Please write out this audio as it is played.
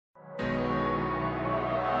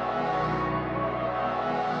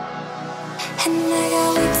And I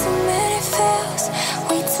got way too many feels,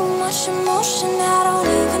 way too much emotion, I don't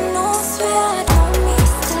even know what's real. I don't need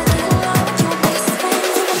to get along with your best friend,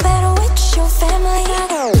 even better with your family.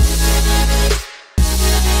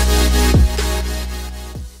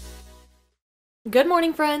 Good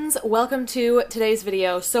morning, friends. Welcome to today's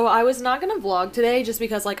video. So I was not gonna vlog today just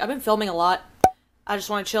because like I've been filming a lot. I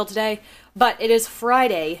just want to chill today, but it is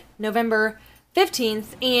Friday, November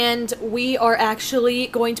 15th, and we are actually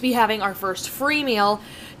going to be having our first free meal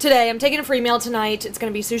today. I'm taking a free meal tonight. It's going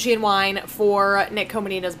to be sushi and wine for Nick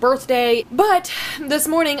Comanita's birthday, but this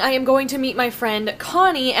morning I am going to meet my friend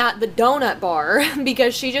Connie at the donut bar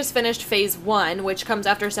because she just finished phase 1, which comes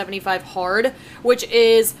after 75 hard, which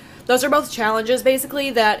is, those are both challenges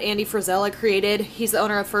basically that Andy Frisella created. He's the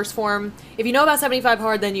owner of PHORM. If you know about 75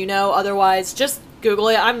 hard, then you know. Otherwise, just Google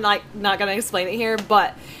it. I'm not going to explain it here,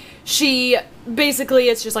 but she basically,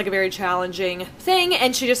 it's just like a very challenging thing,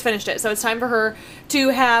 and she just finished it. So it's time for her to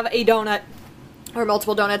have a donut or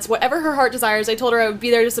multiple donuts, whatever her heart desires. I told her I would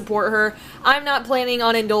be there to support her. I'm not planning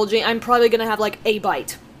on indulging. I'm probably going to have like a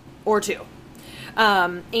bite or two.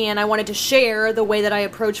 And I wanted to share the way that I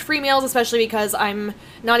approach free meals, especially because I'm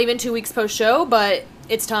not even 2 weeks post-show, but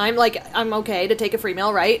it's time. Like, I'm okay to take a free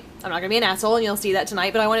meal, right? I'm not gonna be an asshole, and you'll see that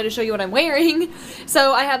tonight, but I wanted to show you what I'm wearing.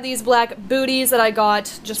 So I have these black booties that I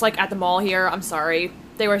got just like at the mall here. I'm sorry.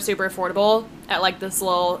 They were super affordable at like this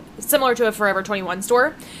little, similar to a Forever 21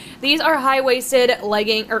 store. These are high-waisted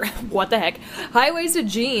legging, or what the heck, high-waisted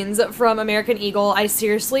jeans from American Eagle. I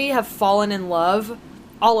seriously have fallen in love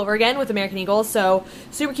all over again with American Eagle, so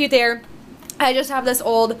super cute there. I just have this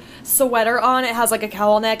old sweater on. It has like a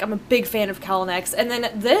cowl neck. I'm a big fan of cowl necks. And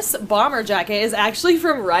then this bomber jacket is actually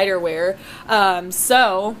from Rider Wear.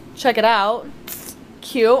 So check it out.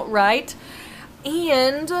 Cute, right?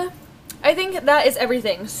 And I think that is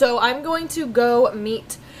everything. So I'm going to go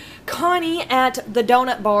meet Connie at the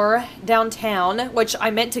donut bar downtown, which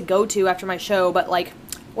I meant to go to after my show, but like,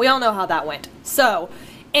 we all know how that went. So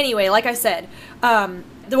anyway, like I said,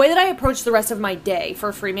 the way that I approach the rest of my day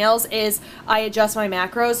for free meals is I adjust my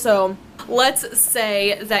macros. So let's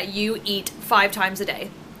say that you eat 5 times a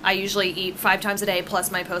day. I usually eat 5 times a day plus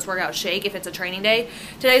my post-workout shake if it's a training day.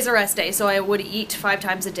 Today's a rest day, so I would eat 5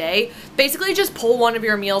 times a day. Basically just pull one of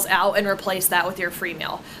your meals out and replace that with your free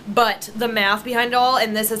meal. But the math behind it all,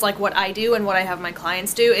 and this is like what I do and what I have my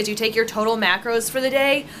clients do, is you take your total macros for the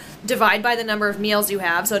day, divide by the number of meals you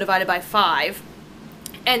have, so divided by 5,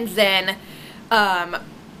 and then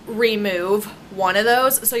remove one of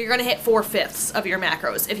those, so you're going to hit 4/5 of your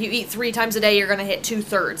macros. If you eat 3 times a day, you're going to hit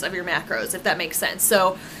 2/3 of your macros, if that makes sense.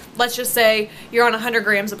 So let's just say you're on 100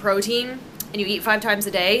 grams of protein and you eat 5 times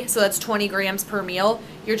a day, so that's 20 grams per meal.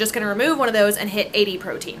 You're just going to remove one of those and hit 80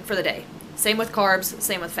 protein for the day. Same with carbs,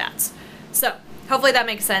 same with fats. So hopefully that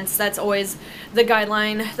makes sense. That's always the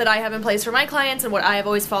guideline that I have in place for my clients and what I have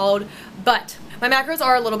always followed. But my macros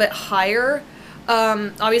are a little bit higher,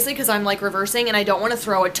 obviously, because I'm like reversing and I don't want to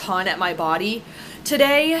throw a ton at my body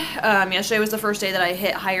today. Yesterday was the first day that I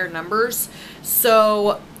hit higher numbers,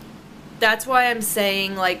 so that's why I'm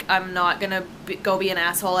saying like I'm not gonna go be an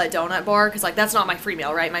asshole at donut bar, because like that's not my free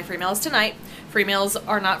meal, right? My free meal is tonight. Free meals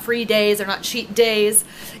are not free days, they're not cheat days,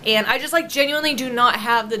 and I just like genuinely do not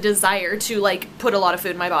have the desire to like put a lot of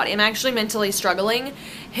food in my body. I'm actually mentally struggling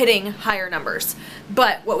hitting higher numbers.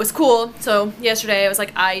 But what was cool, so yesterday I was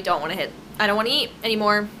like, I don't want to eat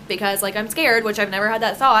anymore because like I'm scared, which I've never had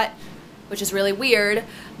that thought, which is really weird,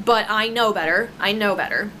 but I know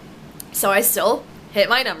better. So I still hit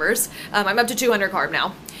my numbers. I'm up to 200 carb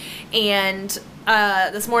now. And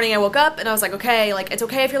this morning I woke up and I was like, okay, like it's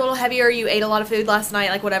okay if you're a little heavier, you ate a lot of food last night,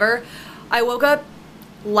 like whatever. I woke up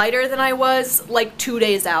lighter than I was like 2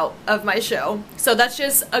 days out of my show. So that's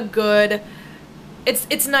just a good,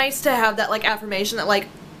 it's nice to have that like affirmation that like,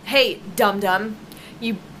 hey, dum-dum,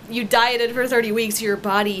 you dieted for 30 weeks, your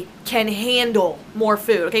body can handle more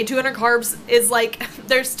food. Okay, 200 carbs is like,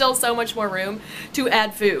 there's still so much more room to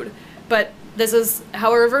add food. But this is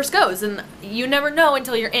how a reverse goes, and you never know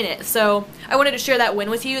until you're in it. So I wanted to share that win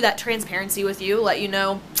with you, that transparency with you, let you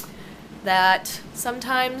know that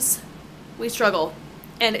sometimes we struggle,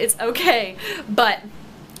 and it's okay. But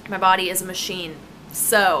my body is a machine.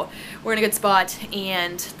 So we're in a good spot,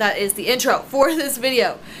 and that is the intro for this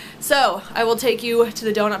video. So I will take you to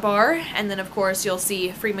the donut bar, and then of course you'll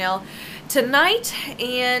see free meal tonight,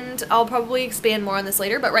 and I'll probably expand more on this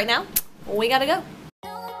later, but right now we gotta go.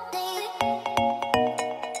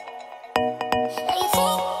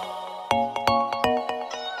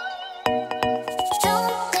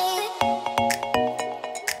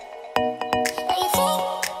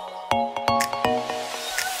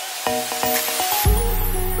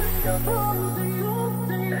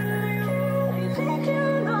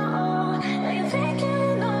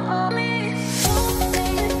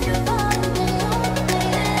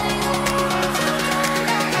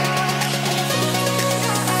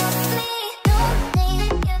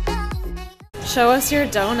 Show us your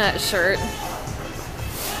donut shirt.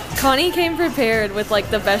 Connie came prepared with like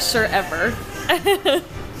the best shirt ever.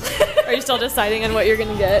 Are you still deciding on what you're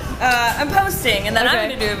gonna get? I'm posting, and then Okay. I'm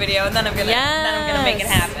gonna do a video, and then I'm gonna make it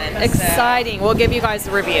happen. Exciting. We'll give you guys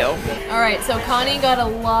the review. All right, so Connie got a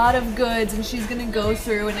lot of goods, and she's gonna go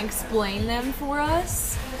through and explain them for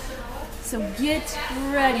us. So get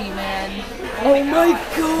ready, man. Oh my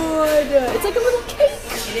god! It's like a little cake.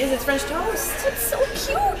 It is. It's French toast. It's so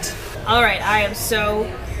cute. All right, I am so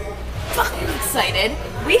fucking excited.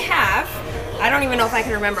 We have. I don't even know if I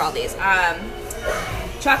can remember all these.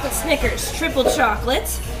 Chocolate Snickers, triple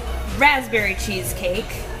chocolate, raspberry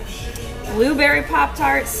cheesecake, blueberry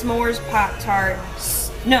Pop-Tart, s'mores Pop-Tart,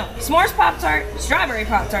 s'mores Pop-Tart, strawberry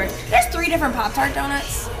Pop-Tart. There's 3 different Pop-Tart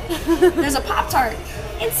donuts. There's a Pop-Tart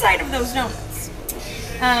inside of those donuts.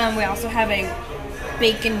 We also have a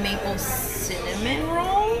bacon maple cinnamon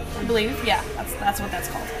roll, I believe. Yeah, that's what that's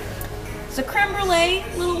called. So creme brulee,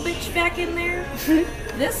 little bitch back in there.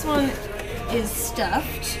 This one is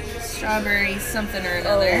stuffed. Strawberry something or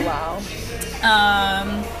another. Oh, wow.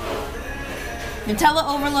 Nutella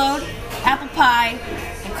overload, apple pie,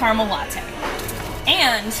 and caramel latte.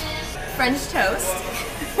 And French toast.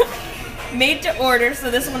 Made to order, so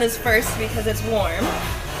this one is first because it's warm.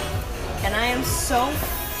 And I am so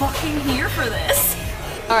fucking here for this.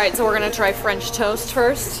 All right, so we're gonna try French toast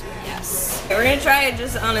first. Yes. We're gonna try it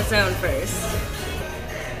just on its own first.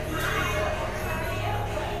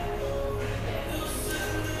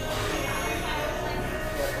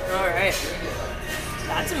 Alright.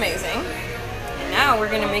 That's amazing. And now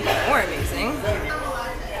we're gonna make it more amazing.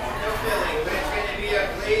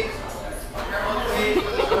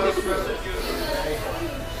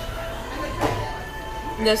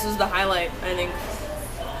 This is the highlight, I think,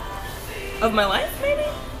 of my life, maybe?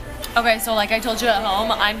 Okay, so like I told you at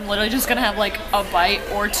home, I'm literally just gonna have like a bite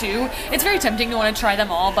or 2. It's very tempting to want to try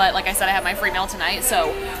them all, but like I said, I have my free meal tonight,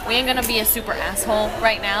 so we ain't gonna be a super asshole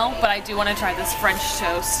right now, but I do want to try this French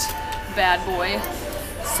toast bad boy.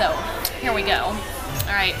 So, here we go.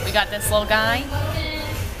 Alright, we got this little guy.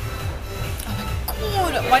 Oh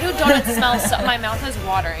my god, why do donuts smell so... My mouth is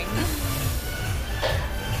watering.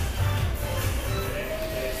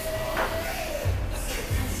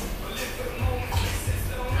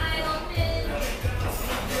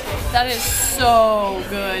 That is so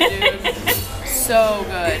good, dude. So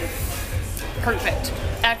good. Perfect.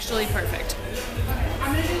 Actually perfect.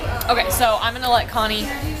 Okay, so I'm gonna let Connie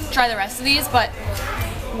try the rest of these, but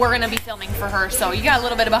we're gonna be filming for her, so you got a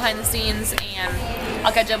little bit of behind the scenes, and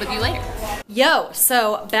I'll catch up with you later. Yo,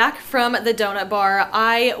 so back from the donut bar,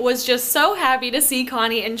 I was just so happy to see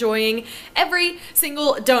Connie enjoying every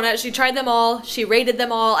single donut. She tried them all, she rated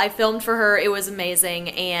them all, I filmed for her, it was amazing,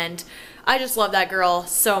 and I just love that girl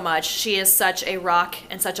so much. She is such a rock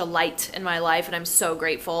and such a light in my life, and I'm so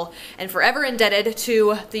grateful and forever indebted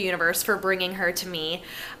to the universe for bringing her to me.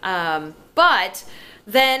 But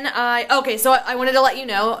then okay, so I wanted to let you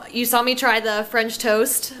know, you saw me try the French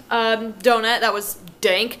toast donut. That was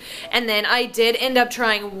dank. And then I did end up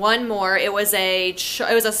trying one more. It was a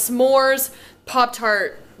s'mores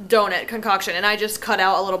Pop-Tart donut concoction, and I just cut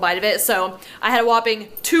out a little bite of it. So I had a whopping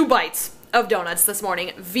 2 bites of donuts this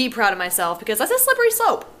morning. Be proud of myself, because that's a slippery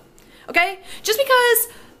slope, okay? Just because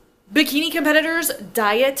bikini competitors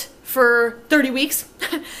diet for 30 weeks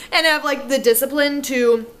and have like the discipline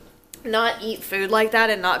to not eat food like that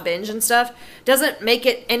and not binge and stuff doesn't make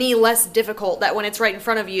it any less difficult that when it's right in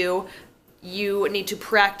front of you, you need to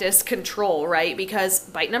practice control, right? Because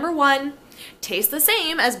bite number 1 tastes the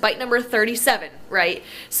same as bite number 37, right?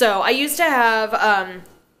 So I used to have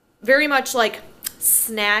very much like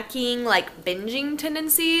snacking, like binging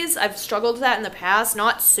tendencies. I've struggled with that in the past.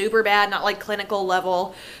 Not super bad, not like clinical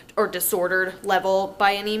level or disordered level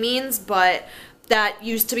by any means, but that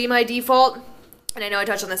used to be my default. And I know I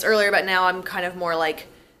touched on this earlier, but now I'm kind of more like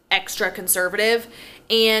extra conservative.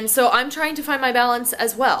 And so I'm trying to find my balance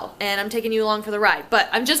as well, and I'm taking you along for the ride. But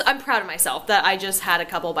I'm proud of myself that I just had a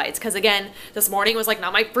couple bites, because again, this morning was like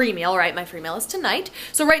not my free meal, right? My free meal is tonight.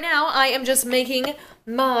 So right now I am just making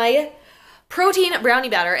my protein brownie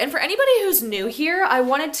batter. And for anybody who's new here, I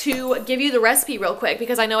wanted to give you the recipe real quick,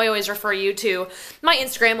 because I know I always refer you to my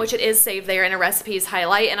Instagram, which it is saved there in a recipes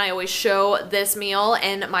highlight, and I always show this meal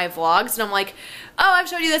in my vlogs, and I'm like, oh, I've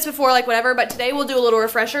showed you this before, like whatever, but today we'll do a little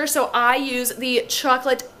refresher. So I use the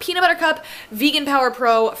chocolate peanut butter cup vegan power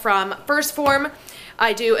pro from PHORM.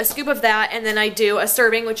 I do a scoop of that, and then I do a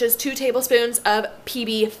serving, which is 2 tablespoons of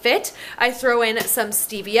PB Fit. I throw in some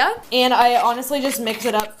stevia, and I honestly just mix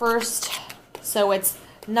it up first so it's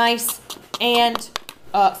nice and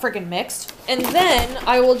freaking mixed. And then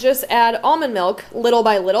I will just add almond milk little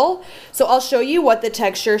by little. So I'll show you what the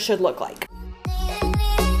texture should look like.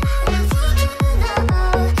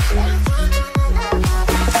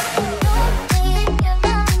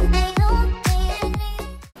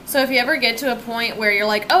 So if you ever get to a point where you're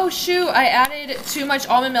like, oh shoot, I added too much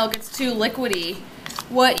almond milk, it's too liquidy,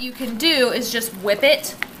 what you can do is just whip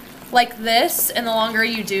it like this, and the longer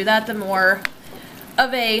you do that, the more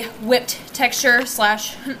of a whipped texture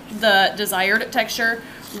slash the desired texture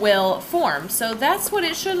will form. So that's what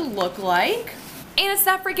it should look like. And it's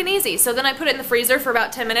that freaking easy. So then I put it in the freezer for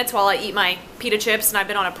about 10 minutes while I eat my pita chips, and I've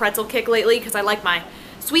been on a pretzel kick lately because I like my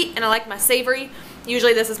sweet and I like my savory.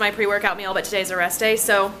 Usually this is my pre-workout meal, but today's a rest day,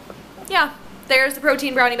 so yeah, there's the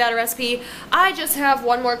protein brownie batter recipe. I just have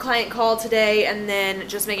one more client call today, and then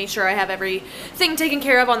just making sure I have everything taken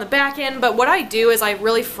care of on the back end. But what I do is I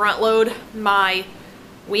really front load my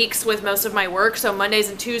weeks with most of my work. So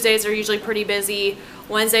Mondays and Tuesdays are usually pretty busy.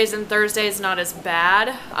 Wednesdays and Thursdays not as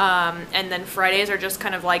bad. And then Fridays are just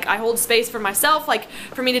kind of like I hold space for myself, like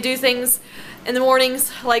for me to do things in the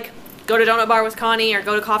mornings, like go to donut bar with Connie or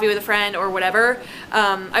go to coffee with a friend or whatever.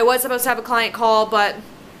 I was supposed to have a client call, but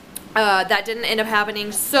that didn't end up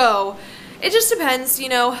happening, so it just depends, you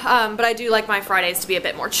know, but I do like my Fridays to be a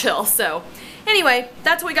bit more chill. So anyway,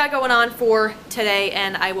 that's what we got going on for today,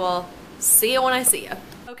 and I will see you when I see you.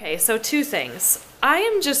 Okay, so two things. I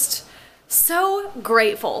am just so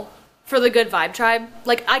grateful for the Good Vibe Tribe.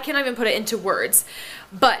 Like, I can't even put it into words.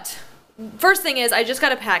 But first thing is, I just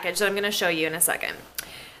got a package that I'm going to show you in a second.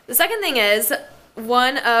 The second thing is,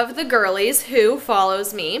 one of the girlies who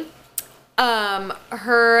follows me,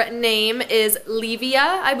 her name is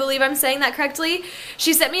Livia, I believe I'm saying that correctly.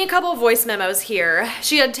 She sent me a couple voice memos here.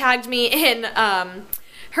 She had tagged me in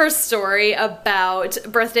her story about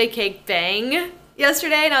birthday cake bang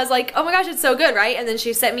yesterday, and I was like, oh my gosh, it's so good, right? And then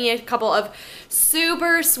she sent me a couple of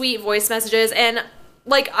super sweet voice messages, and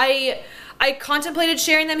like I contemplated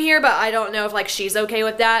sharing them here, but I don't know if like she's okay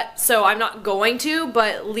with that, so I'm not going to.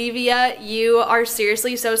 But Livia, you are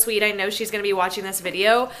seriously so sweet. I know she's gonna be watching this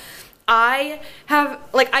video. I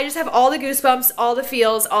just have all the goosebumps, all the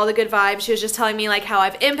feels, all the good vibes. She was just telling me like how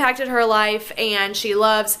I've impacted her life, and she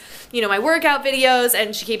loves, you know, my workout videos,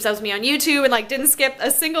 and she keeps up with me on YouTube, and like didn't skip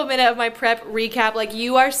a single minute of my prep recap. Like,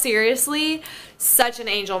 you are seriously such an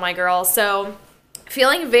angel, my girl. So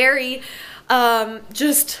feeling very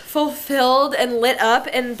just fulfilled and lit up.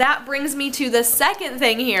 And that brings me to the second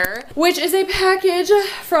thing here, which is a package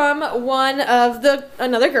from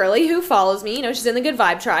another girly who follows me. You know, she's in the Good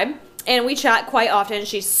Vibe Tribe, and we chat quite often.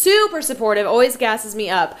 She's super supportive, always gasses me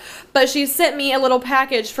up. But she sent me a little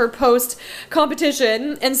package for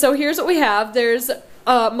post-competition, and so here's what we have. There's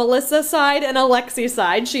Melissa side and Alexi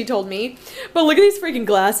side, she told me. But look at these freaking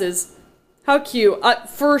glasses. How cute.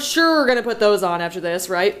 For sure gonna put those on after this,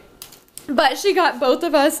 right? But she got both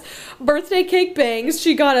of us birthday cake bangs,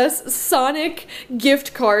 she got us Sonic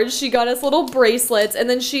gift cards, she got us little bracelets, and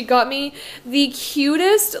then she got me the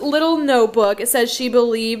cutest little notebook. It says she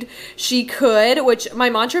believed she could, which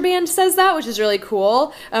my mantra band says that, which is really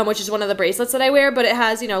cool, which is one of the bracelets that I wear, but it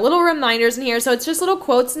has, you know, little reminders in here, so it's just little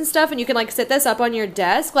quotes and stuff, and you can like sit this up on your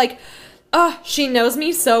desk. Like, oh, she knows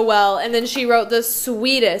me so well. And then she wrote the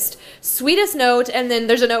sweetest note, and then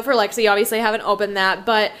there's a note for Lexi. Obviously I haven't opened that,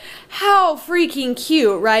 but how freaking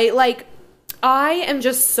cute, right? Like, I am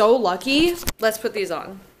just so lucky. Let's put these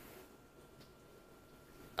on.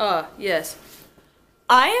 Yes.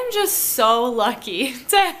 I am just so lucky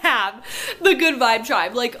to have the Good Vibe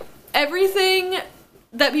Tribe. Like, everything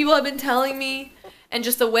that people have been telling me, and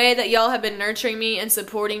just the way that y'all have been nurturing me and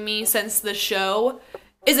supporting me since the show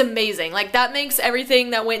is amazing. Like, that makes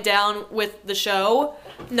everything that went down with the show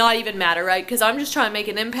not even matter, right? Because I'm just trying to make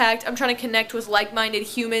an impact. I'm trying to connect with like-minded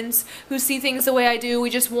humans who see things the way I do.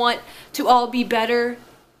 We just want to all be better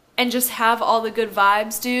and just have all the good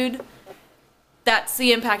vibes, dude. That's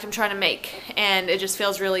the impact I'm trying to make, and it just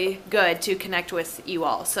feels really good to connect with you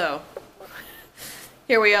all. So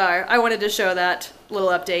here we are. I wanted to show that little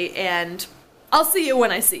update, and I'll see you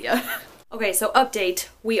when I see you. Okay, so update.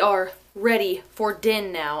 We are ready for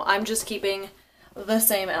din now. I'm just keeping the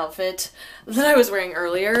same outfit that I was wearing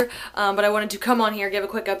earlier, but I wanted to come on here, give a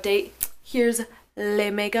quick update. Here's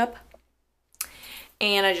le makeup,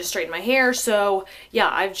 and I just straightened my hair. So yeah,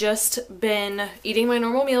 I've just been eating my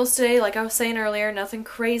normal meals today, like I was saying earlier. Nothing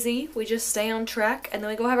crazy. We just stay on track, and then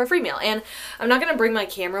we go have our free meal. And I'm not gonna bring my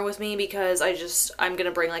camera with me because I'm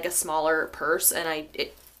gonna bring like a smaller purse, and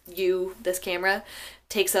this camera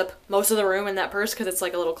takes up most of the room in that purse because it's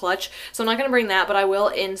like a little clutch. So I'm not gonna bring that, but I will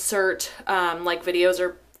insert like videos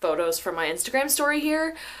or photos from my Instagram story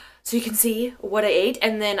here. so you can see what I ate,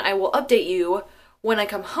 and then I will update you when I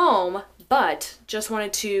come home, but just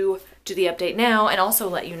wanted to do the update now and also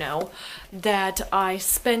let you know that I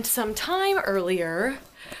spent some time earlier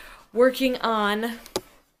working on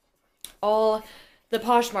all the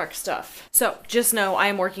Poshmark stuff. So just know I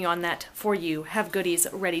am working on that for you. Have goodies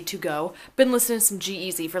ready to go. Been listening to some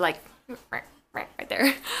G-Eazy for like right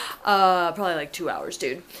there. Probably like 2 hours,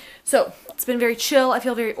 dude. So it's been very chill. I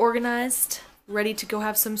feel very organized, ready to go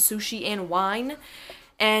have some sushi and wine,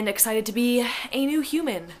 and excited to be a new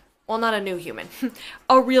human. Well, not a new human,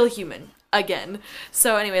 a real human again.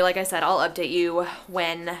 So anyway, like I said, I'll update you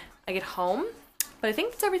when I get home, but I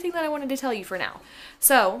think that's everything that I wanted to tell you for now.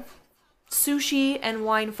 So sushi and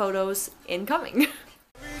wine photos incoming. You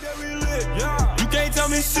can't tell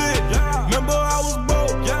me shit. Remember I was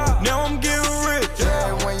broke. Now I'm getting rich.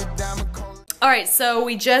 Alright, so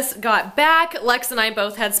we just got back. Lex and I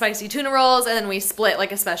both had spicy tuna rolls, and then we split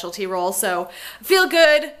like a specialty roll, so I feel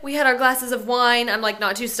good. We had our glasses of wine. I'm like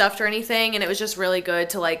not too stuffed or anything, and it was just really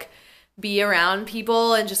good to like be around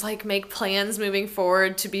people and just like make plans moving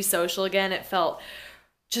forward to be social again. It felt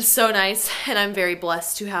just so nice, and I'm very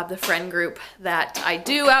blessed to have the friend group that I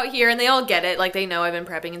do out here, and they all get it. Like, they know I've been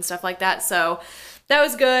prepping and stuff like that, so that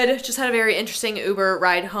was good. Just had a very interesting Uber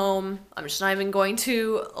ride home. I'm just not even going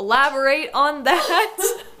to elaborate on that.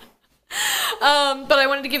 But I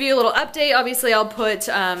wanted to give you a little update. Obviously, I'll put,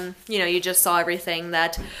 you know, you just saw everything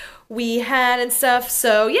that we had and stuff.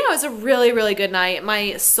 So yeah, it was a really, really good night.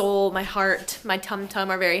 My soul, my heart, my tum-tum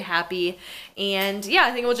are very happy. And yeah,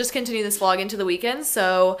 I think we'll just continue this vlog into the weekend.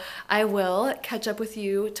 So I will catch up with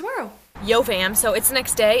you tomorrow. Yo fam, so it's the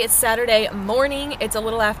next day. It's Saturday morning. It's a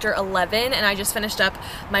little after 11 and I just finished up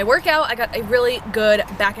my workout. I got a really good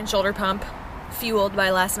back and shoulder pump fueled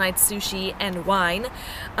by last night's sushi and wine,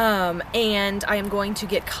 and I am going to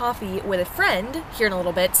get coffee with a friend here in a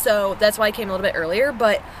little bit, so that's why I came a little bit earlier.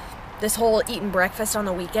 But this whole eating breakfast on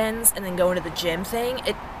the weekends and then going to the gym thing,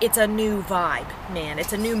 it's a new vibe, man.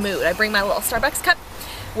 It's a new mood. I bring my little Starbucks cup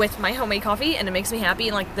with my homemade coffee and it makes me happy,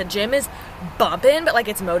 and like the gym is bumping, but like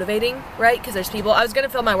it's motivating, right? Because there's people. I was gonna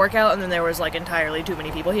film my workout and then there was like entirely too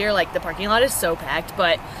many people here. Like the parking lot is so packed,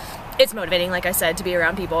 but it's motivating, like I said, to be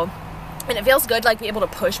around people. And it feels good, like, be able to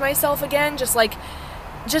push myself again, just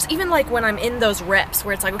even like when I'm in those reps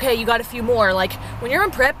where it's like, okay, you got a few more. Like when you're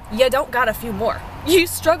in prep, you don't got a few more. You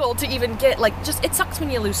struggle to even get, like, just, it sucks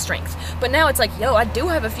when you lose strength. But now it's like, yo, I do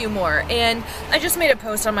have a few more. And I just made a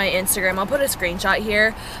post on my Instagram. I'll put a screenshot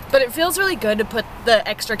here. But it feels really good to put the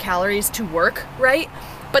extra calories to work, right?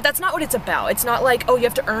 But that's not what it's about. It's not like, oh, you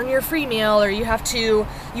have to earn your free meal, or you have to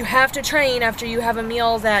train after you have a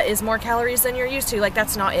meal that is more calories than you're used to. Like,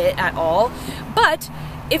 that's not it at all. But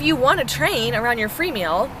if you want to train around your free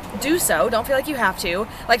meal, do so. Don't feel like you have to.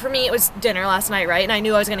 Like for me, it was dinner last night, right? And I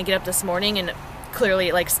knew I was going to get up this morning and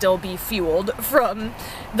clearly like still be fueled from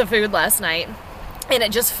the food last night. And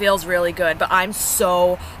it just feels really good, but I'm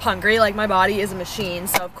so hungry. Like, my body is a machine.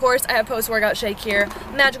 So of course I have post-workout shake here,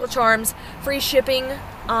 Magical Charms, free shipping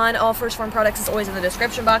on all PHORM products is always in the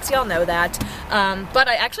description box. Y'all know that. But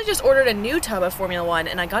I actually just ordered a new tub of Formula 1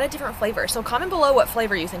 and I got a different flavor. So comment below what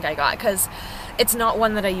flavor you think I got, because it's not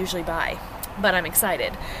one that I usually buy, but I'm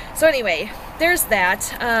excited. So anyway, there's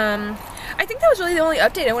that. I think that was really the only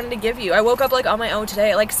update I wanted to give you. I woke up like on my own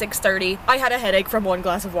today at like 6:30. I had a headache from one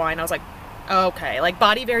glass of wine. I was like, okay, like,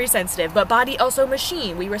 body very sensitive, but body also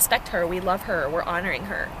machine. We respect her, we love her, we're honoring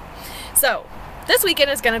her. So this weekend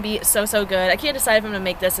is gonna be so good. I can't decide if I'm gonna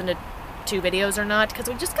make this into 2 videos or not, because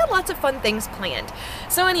we just got lots of fun things planned.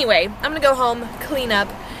 So anyway, I'm gonna go home, clean up,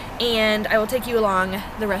 and I will take you along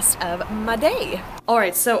the rest of my day.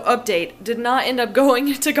 Alright, so update. Did not end up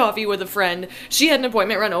going to coffee with a friend. She had an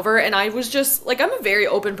appointment run over, and I was just, like, I'm a very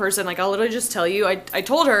open person. Like, I'll literally just tell you. I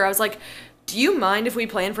told her, I was like, do you mind if we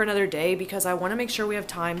plan for another day? Because I want to make sure we have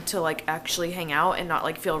time to, like, actually hang out and not,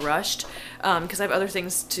 like, feel rushed. Because I have other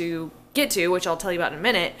things to get to, which I'll tell you about in a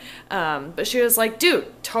minute. But she was like, dude,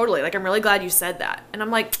 totally. Like, I'm really glad you said that. And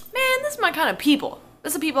I'm like, man, this is my kind of people.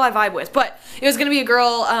 This is the people I vibe with. But it was going to be a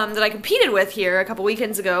girl that I competed with here a couple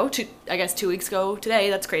weekends ago. I guess 2 weeks ago today.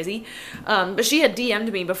 That's crazy. But she had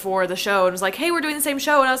DM'd me before the show and was like, hey, we're doing the same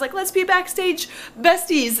show. And I was like, let's be backstage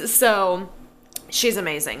besties. So she's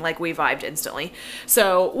amazing. Like, we vibed instantly.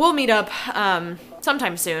 So we'll meet up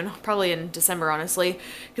sometime soon, probably in December, honestly,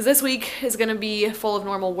 because this week is going to be full of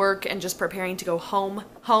normal work and just preparing to go home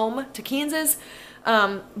to Kansas.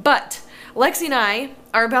 But Lexi and I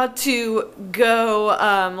are about to go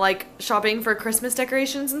like shopping for Christmas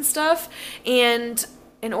decorations and stuff, and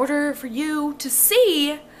in order for you to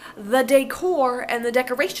see the decor and the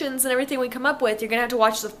decorations and everything we come up with, you're gonna have to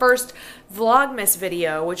watch the first Vlogmas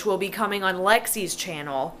video, which will be coming on Lexi's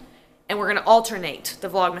channel. And we're gonna alternate the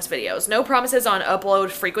Vlogmas videos. No promises on upload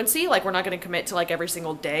frequency, like we're not gonna commit to like every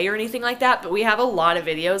single day or anything like that, but we have a lot of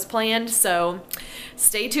videos planned, so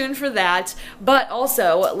stay tuned for that. But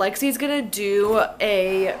also, Lexi's gonna do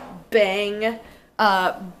a bang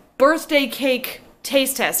birthday cake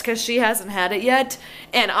taste test because she hasn't had it yet,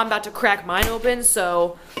 and I'm about to crack mine open,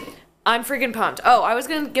 so I'm freaking pumped. Oh, I was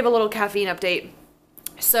gonna give a little caffeine update.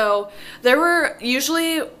 So there were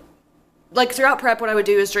usually, like throughout prep, what I would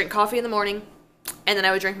do is drink coffee in the morning, and then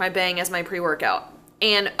I would drink my bang as my pre-workout.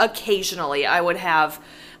 And occasionally I would have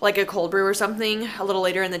like a cold brew or something a little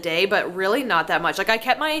later in the day, but really not that much. Like I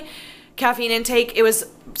kept my caffeine intake, it was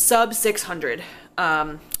sub 600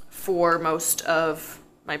 for most of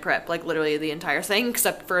my prep, like literally the entire thing,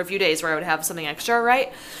 except for a few days where I would have something extra,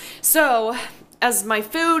 right? So as my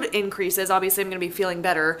food increases, obviously I'm gonna be feeling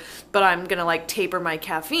better, but I'm gonna like taper my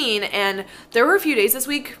caffeine. And there were a few days this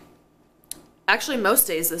week, actually most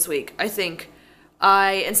days this week, I think,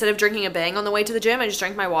 instead of drinking a bang on the way to the gym, I just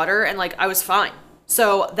drank my water and like I was fine.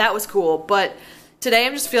 So that was cool. But today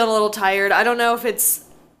I'm just feeling a little tired. I don't know if it's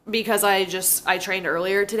because I trained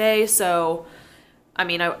earlier today. So, I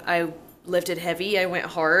mean, I lifted heavy, I went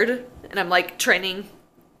hard, and I'm like training,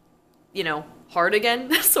 you know, hard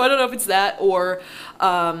again. So I don't know if it's that or,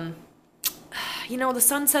 you know, the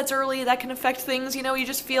sun sets early, that can affect things, you know, you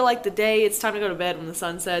just feel like the day, it's time to go to bed when the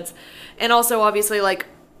sun sets. And also, obviously, like,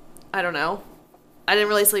 I don't know, I didn't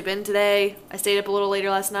really sleep in today, I stayed up a little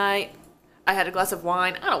later last night, I had a glass of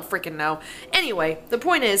wine, I don't freaking know. Anyway, the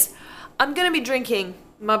point is, I'm gonna be drinking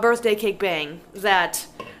my birthday cake bang that,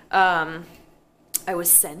 I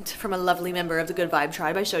was sent from a lovely member of the Good Vibe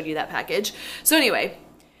Tribe. I showed you that package. So anyway,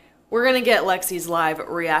 we're gonna get Lexi's live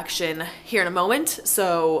reaction here in a moment,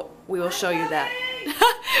 so we will show you that.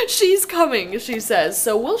 She's coming, she says.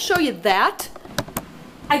 So we'll show you that.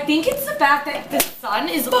 I think it's the fact that the sun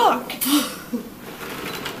is Fuck.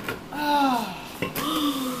 Oh.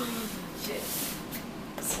 Shit.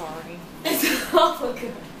 Sorry. It's all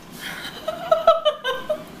good.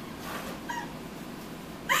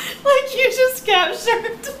 Like you just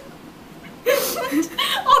captured.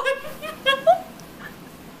 Oh, no.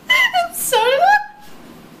 And so did I.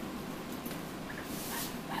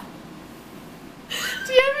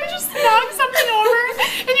 Do you ever just knock something over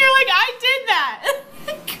and you're like, I did that?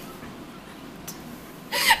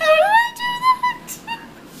 How did I do that?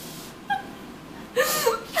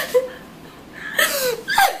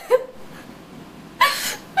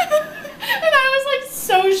 And I was like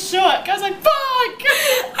so shook. I was like, fuck!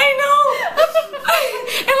 I know!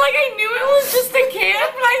 And like I knew it was just a can,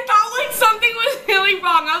 but I thought like something was really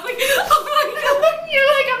wrong. I was like, oh my god. You're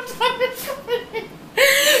like, I'm done.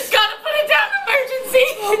 Gotta put it down, emergency!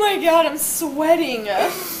 Oh my god, I'm sweating.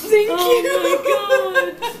 Thank you. Oh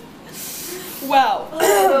my god. Wow.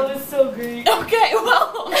 That was so great. Okay,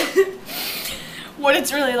 well, what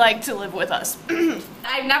it's really like to live with us.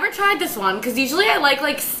 I've never tried this one, because usually I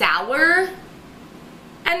like sour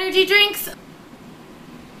energy drinks.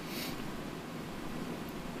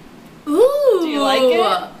 Ooh. Do you like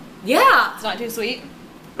it? Yeah. It's not too sweet?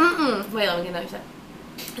 Mm-mm. Wait, let me get another sip.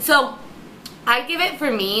 So, I give it,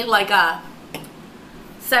 for me, like a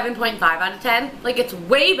 7.5 out of 10. Like, it's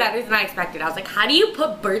way better than I expected. I was like, how do you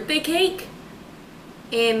put birthday cake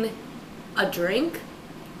in a drink?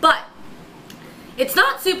 But it's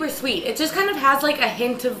not super sweet. It just kind of has like a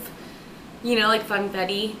hint of, you know, like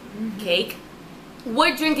funfetti cake.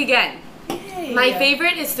 Would drink again. Yay. My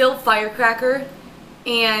favorite is still firecracker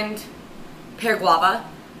and pear guava.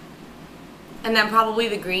 And then probably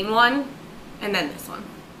the green one. And then this one.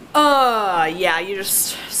 Yeah, you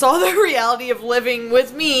just saw the reality of living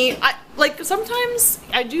with me. Like, sometimes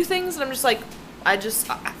I do things and I'm just like,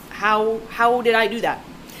 how did I do that?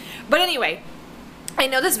 But anyway, I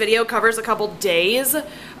know this video covers a couple days, or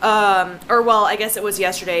well, I guess it was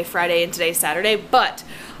yesterday, Friday, and today's Saturday, but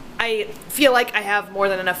I feel like I have more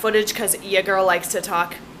than enough footage because your girl likes to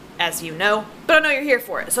talk, as you know, but I know you're here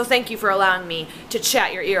for it, so thank you for allowing me to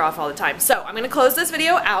chat your ear off all the time. So I'm going to close this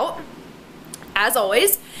video out. As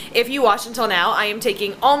always, if you watched until now, I am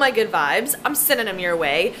taking all my good vibes, I'm sending them your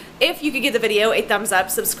way. If you could give the video a thumbs up,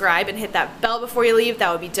 subscribe, and hit that bell before you leave,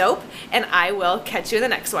 that would be dope, and I will catch you in the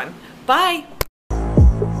next one. Bye!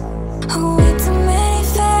 Oh,